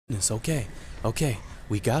It's okay. Okay,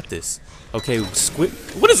 we got this. Okay,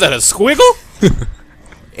 what is that, a squiggle?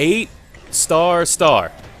 8 star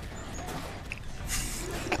star.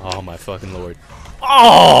 Oh my fucking lord.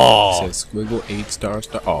 Oh! It says squiggle 8 star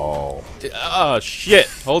star. Oh. Oh shit.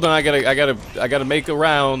 Hold on, I gotta make a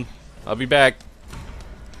round. I'll be back.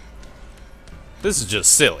 This is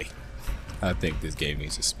just silly. I think this game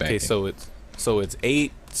needs a spanking. Okay, so it's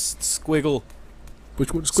 8 squiggle.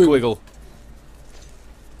 Which one's Squiggle.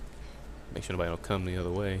 Make sure nobody don't come the other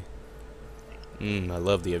way. I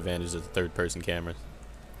love the advantage of the third-person cameras.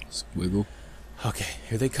 Squiggle. Okay,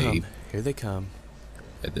 here they come. 8. Here they come.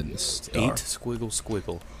 And then the star. 8 squiggle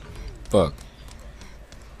squiggle. Fuck.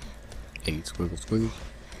 8 squiggle squiggle.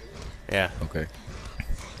 Yeah. Okay.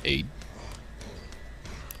 8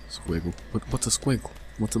 squiggle. What's a squiggle?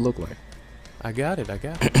 What's it look like? I got it.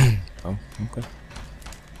 Oh, okay.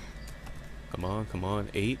 Come on.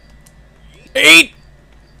 8. 8!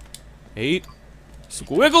 8.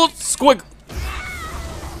 Squiggle squiggle.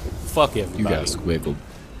 Fuck everybody. You got squiggled.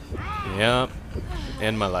 Yeah.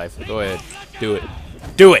 End my life. Go ahead. Do it.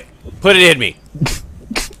 Do it! Put it in me!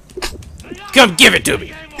 Come give it to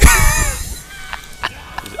me!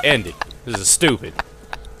 Just end it. This is stupid.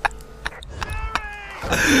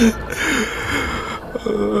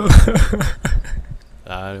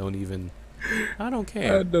 I don't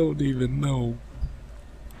care. I don't even know.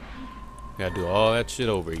 Gotta do all that shit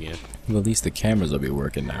over again. Well, at least the cameras will be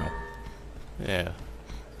working now. Yeah.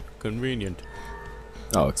 Convenient.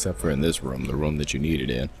 Oh, except for in this room, the room that you needed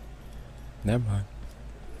in. Never mind.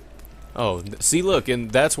 Oh, see, look,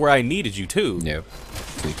 and that's where I needed you too. Yeah.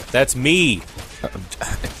 See, That's me.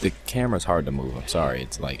 the camera's hard to move. I'm sorry.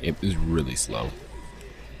 It's like it is really slow.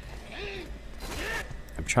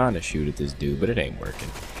 I'm trying to shoot at this dude, but it ain't working.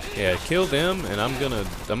 Yeah, kill them, and I'm gonna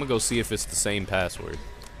go see if it's the same password.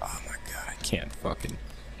 Oh my god, I can't fucking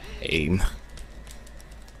aim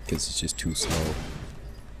because it's just too slow.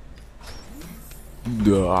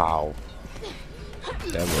 Wow,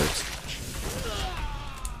 that works.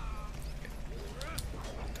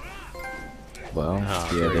 Well,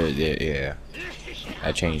 Oh, yeah.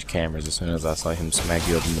 I changed cameras as soon as I saw him smack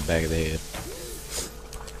you up in the back of the head.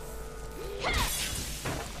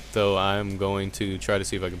 So I'm going to try to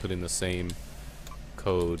see if I can put in the same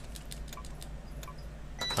code.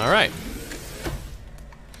 Alright.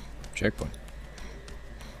 Checkpoint.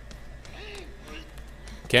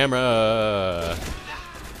 Camera.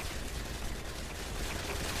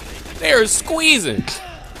 They're squeezing.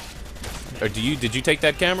 Or did you take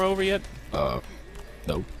that camera over yet?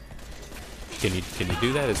 Nope. Can you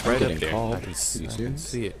do that? It's right up getting there. called. I can see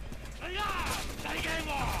it.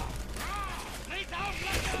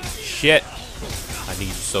 Shit.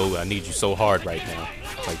 I need you so hard right now.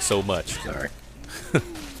 Like so much. Sorry.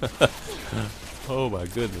 Oh my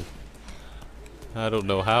goodness. I don't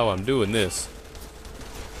know how I'm doing this.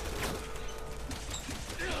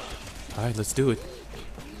 Alright, let's do it.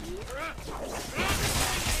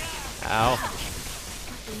 Ow.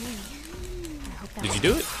 Did you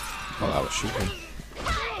do it? Well, I was shooting.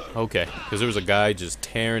 Okay, because there was a guy just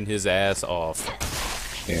tearing his ass off.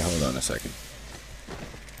 Yeah, hold on a second.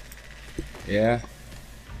 Yeah.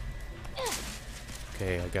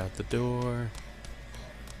 Okay, I got the door.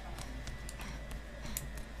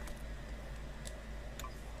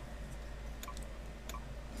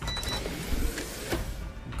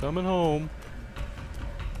 I'm coming home.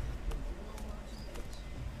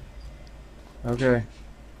 Okay.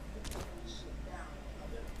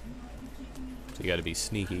 So you gotta be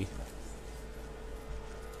sneaky.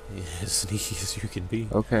 Yeah, as sneaky as you can be.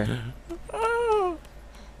 Okay. Ah,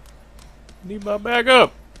 need my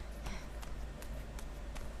backup.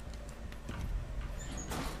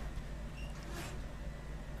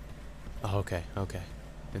 Oh, okay.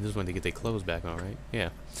 And this is when they get their clothes back on, right? Yeah.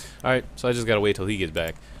 Alright, so I just gotta wait till he gets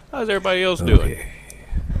back. How's everybody else doing?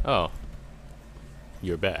 Oh.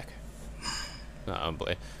 You're back.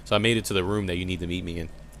 So I made it to the room that you need to meet me in.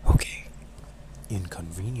 Okay.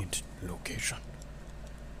 Inconvenient location.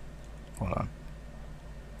 Hold on.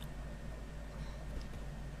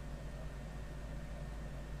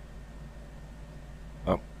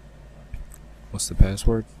 Oh. What's the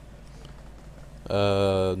password?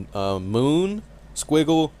 Moon,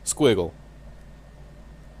 squiggle, squiggle.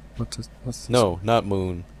 What's this? No, not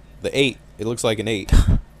moon. The 8. It looks like an 8.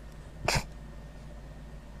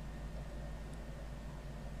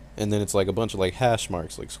 And then it's like a bunch of like hash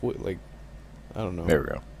marks, like I don't know. There we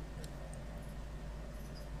go.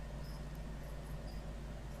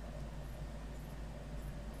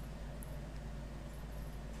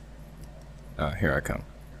 Here I come.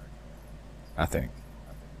 I think.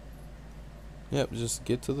 Yep, just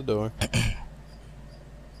get to the door.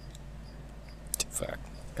 Fuck.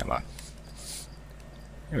 Come on.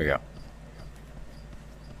 Here we go.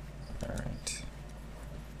 Alright.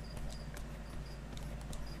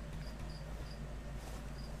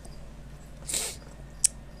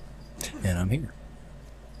 And I'm here.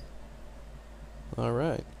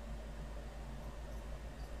 Alright.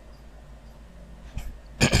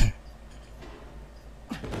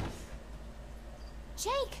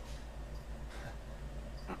 Jake!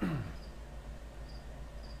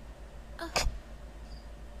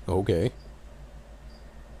 Okay.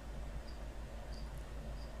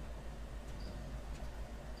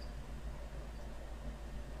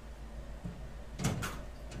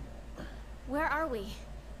 Where are we?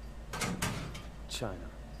 China.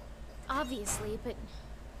 Obviously, but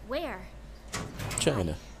where?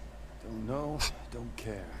 China. Don't know, don't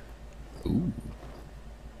care. Ooh.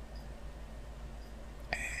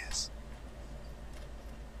 Ass.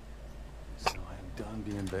 So I'm done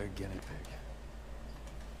being their guinea pig.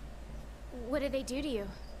 What did they do to you?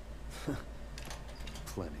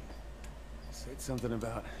 Plenty. Said something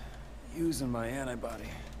about using my antibody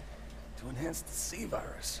to enhance the C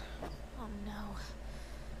virus. Oh no.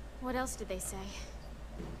 What else did they say?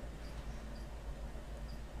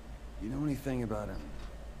 You know anything about him?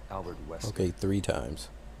 Albert Wesker? Okay, 3 times.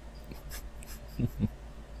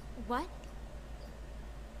 What?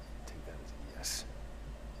 Take that as a yes.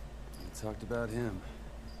 We talked about him.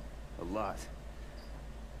 A lot.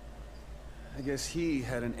 I guess he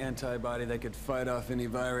had an antibody that could fight off any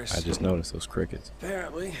virus. I just noticed those crickets.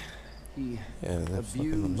 Apparently, he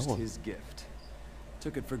abused his gift.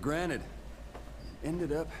 Took it for granted.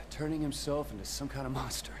 Ended up turning himself into some kind of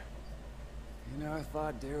monster. You know, I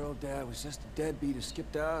thought dear old dad was just a deadbeat who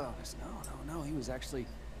skipped out on us. No. He was actually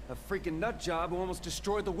a freaking nut job who almost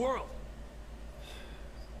destroyed the world.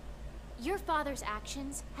 Your father's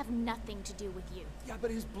actions have nothing to do with you. Yeah,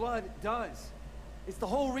 but his blood does. It's the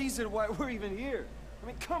whole reason why we're even here. I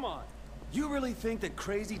mean, come on. You really think that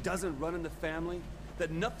crazy doesn't run in the family?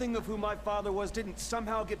 That nothing of who my father was didn't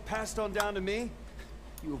somehow get passed on down to me?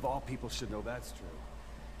 You of all people should know that's true.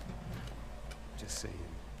 Just saying.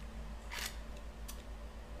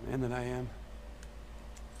 Man that I am.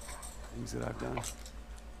 Things that I've done. At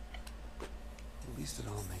least it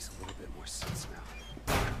all makes a little bit more sense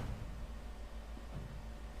now.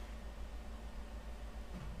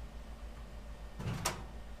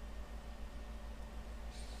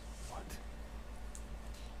 What?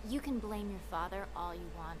 You can blame your father all you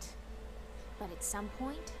want. But at some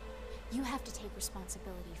point, you have to take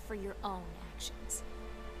responsibility for your own actions.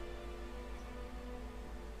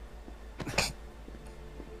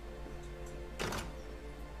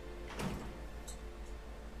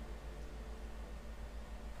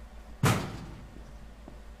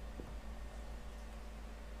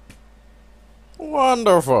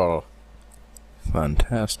 Wonderful.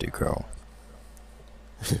 Fantastico.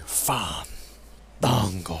 Fan.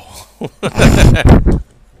 Dango.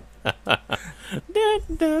 Dun,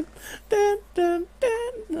 dun, dun, dun,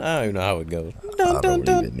 dun. I don't even know how it goes. Dun, I dun, don't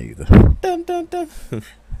dun, even either. dun, dun, dun.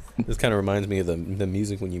 This kind of reminds me of the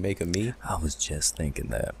music when you make a me. I was just thinking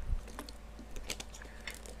that.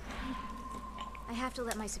 I have to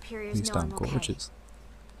let my superiors At least know I'm I'm okay. gorgeous.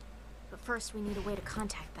 But first, we need a way to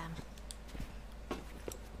contact them.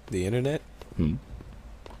 The internet? Hmm.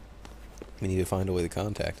 We need to find a way to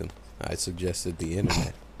contact them. I suggested the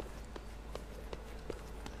internet.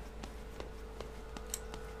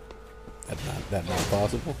 That not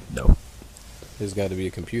possible? No. There's got to be a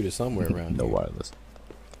computer somewhere around No here. wireless.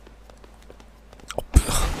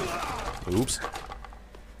 Oops.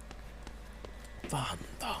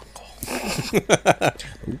 Fandango.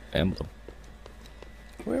 Ooh, emblem.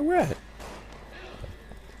 Where we're at?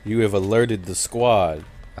 You have alerted the squad.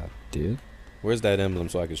 I did. Where's that emblem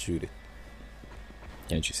so I can shoot it?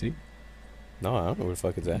 Can't you see? No, I don't know where the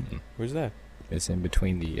fuck it's at. Where's that? It's in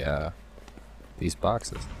between the these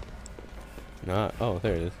boxes. Nah. Oh,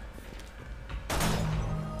 there it is.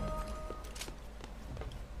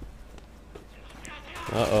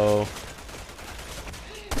 Uh-oh.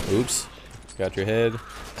 Oops. Got your head. Oh,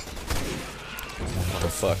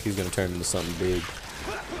 fuck. He's gonna turn into something big.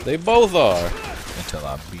 They both are. Until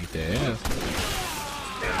I beat their ass.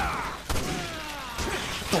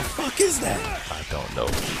 What the fuck is that? I don't know.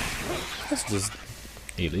 That's just...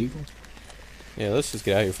 Illegal? Yeah, let's just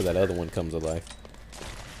get out of here before that other one comes alive.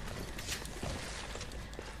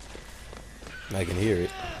 I can hear it.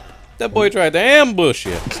 That boy tried to ambush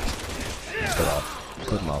you. Until I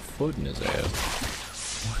put my foot in his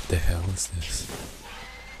ass. What the hell is this?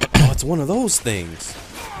 Oh, it's one of those things.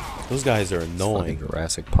 Those guys are Fucking annoying.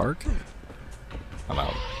 Jurassic Park?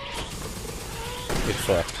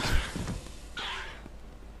 fuck.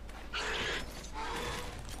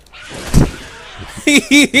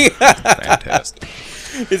 Fantastic.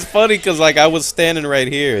 It's funny because like I was standing right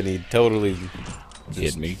here and he totally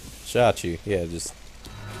Hit me. shot you. Yeah, just.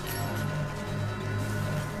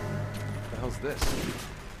 What the hell's this?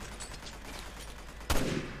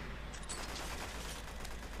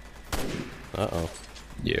 Uh-oh.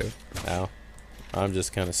 Yeah. Ow. I'm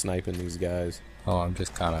just kind of sniping these guys. Oh, I'm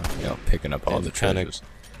just kind of, you know, picking up all And the treasures.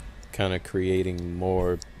 Kind of creating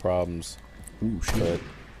more problems. Ooh, shit. But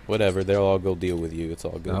whatever, they'll all go deal with you. It's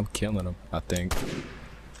all good. I'm killing them, I think.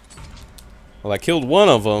 Well, I killed one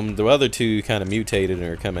of them. The other two kind of mutated and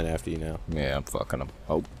are coming after you now. Yeah, I'm fucking them.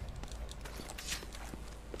 Oh.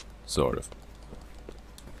 Sort of.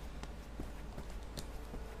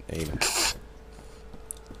 Aim.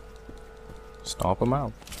 Stomp them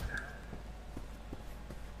out.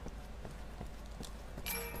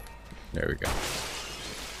 There we go.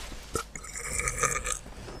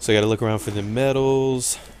 So I gotta look around for the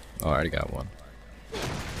medals. Oh, I already got one.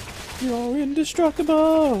 You're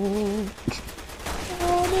indestructible.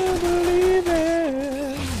 I never believe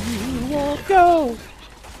it. You won't go.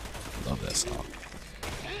 Love that song.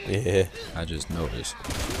 Yeah. I just noticed.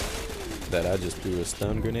 That I just threw a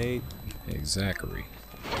stun grenade. Exactly.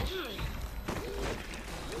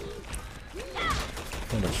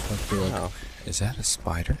 What the fuck do I... Oh. Is that a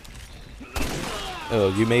spider?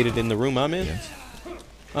 Oh, you made it in the room I'm in? Yes.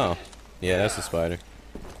 Oh. Yeah, that's a spider.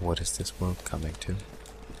 What is this world coming to?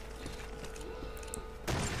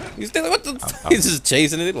 He's still what the he's just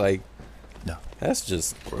chasing it like No. that's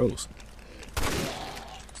just Gross.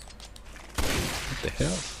 What the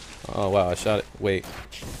hell? oh wow, I shot it. Wait.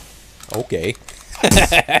 Okay.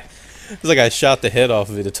 It's like I shot the head off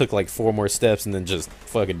of it. It took like 4 more steps and then just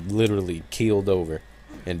fucking literally keeled over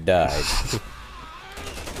and died.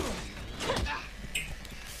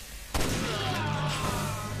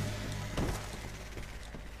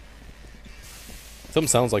 Something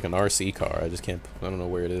sounds like an RC car. I just can't. I don't know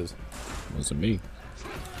where it is. Wasn't me.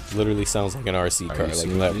 Literally sounds like an RC Are car. you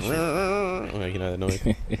Like serious? that. Like, you know that noise.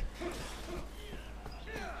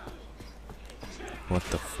 What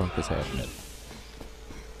the fuck is happening?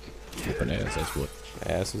 Open ass, that's what.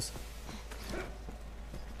 Asses.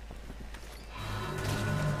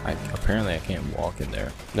 Apparently I can't walk in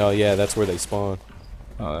there. No, yeah, that's where they spawn.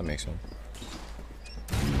 Oh, that makes sense.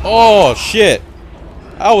 Oh shit!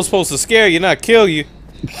 I was supposed to scare you, not kill you.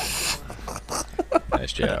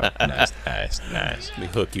 Nice job. Nice, nice, nice. Let me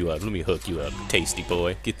hook you up. Let me hook you up, tasty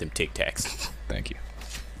boy. Get them Tic Tacs. Thank you.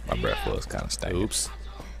 My breath was kind of stank. Oops.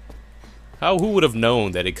 Who would have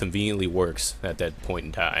known that it conveniently works at that point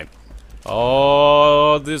in time?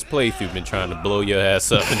 Oh, this playthrough been trying to blow your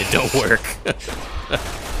ass up and it don't work.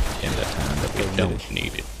 In the time that we don't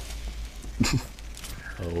need it.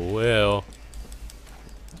 Oh well.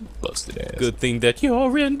 Busted ass. Good thing that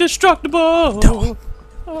you're indestructible. No.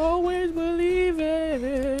 Always believe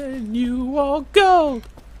it. You all go.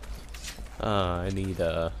 I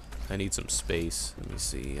need some space. Let me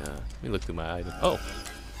see. Let me look through my items. Oh.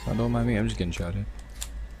 Oh, don't mind me. I'm just getting shot at.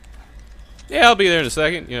 Yeah, I'll be there in a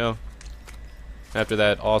second. You know, after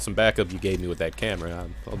that awesome backup you gave me with that camera,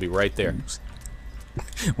 I'll be right there.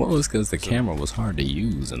 Well, it was because the camera was hard to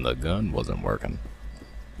use and the gun wasn't working.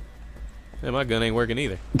 Yeah, my gun ain't working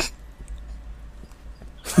either.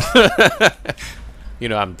 You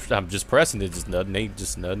know, I'm just pressing it, just nothing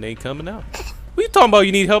ain't coming out. What are you talking about?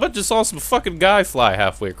 You need help? I just saw some fucking guy fly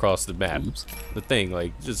halfway across the map. Oops. The thing,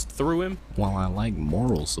 like, just threw him. Well, I like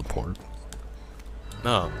moral support.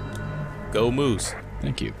 No, go Moose.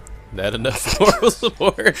 Thank you. That enough moral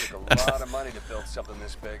support? Took a lot of money to build something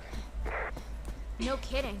this big. No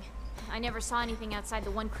kidding. I never saw anything outside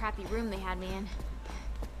the one crappy room they had me in.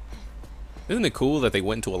 Isn't it cool that they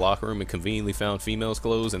went into a locker room and conveniently found females'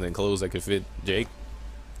 clothes and then clothes that could fit Jake?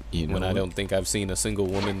 You know When I what? don't think I've seen a single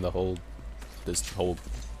woman this whole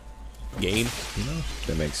game. You know,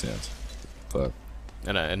 that makes sense. Fuck.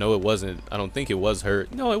 And I know it wasn't, I don't think it was her.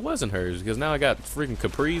 No, it wasn't hers, because now I got freaking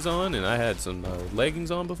capris on and I had some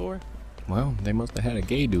leggings on before. Well, they must have had a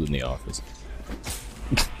gay dude in the office.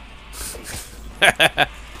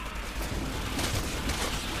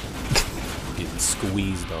 Getting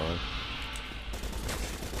squeezed on.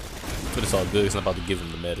 But it's all good, because I'm about to give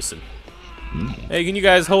him the medicine. Hey, can you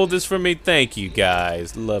guys hold this for me? Thank you,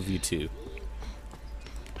 guys. Love you, too.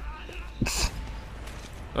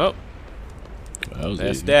 Oh, That was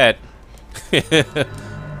that's easy. that.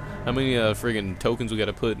 How many friggin' tokens we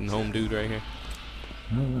gotta put in home dude right here?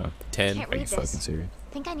 I don't know. 10. Can't Are you read fucking this. serious?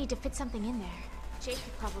 Think I need to fit something in there. Jake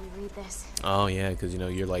could probably read this. Oh yeah, because you know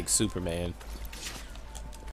you're like Superman.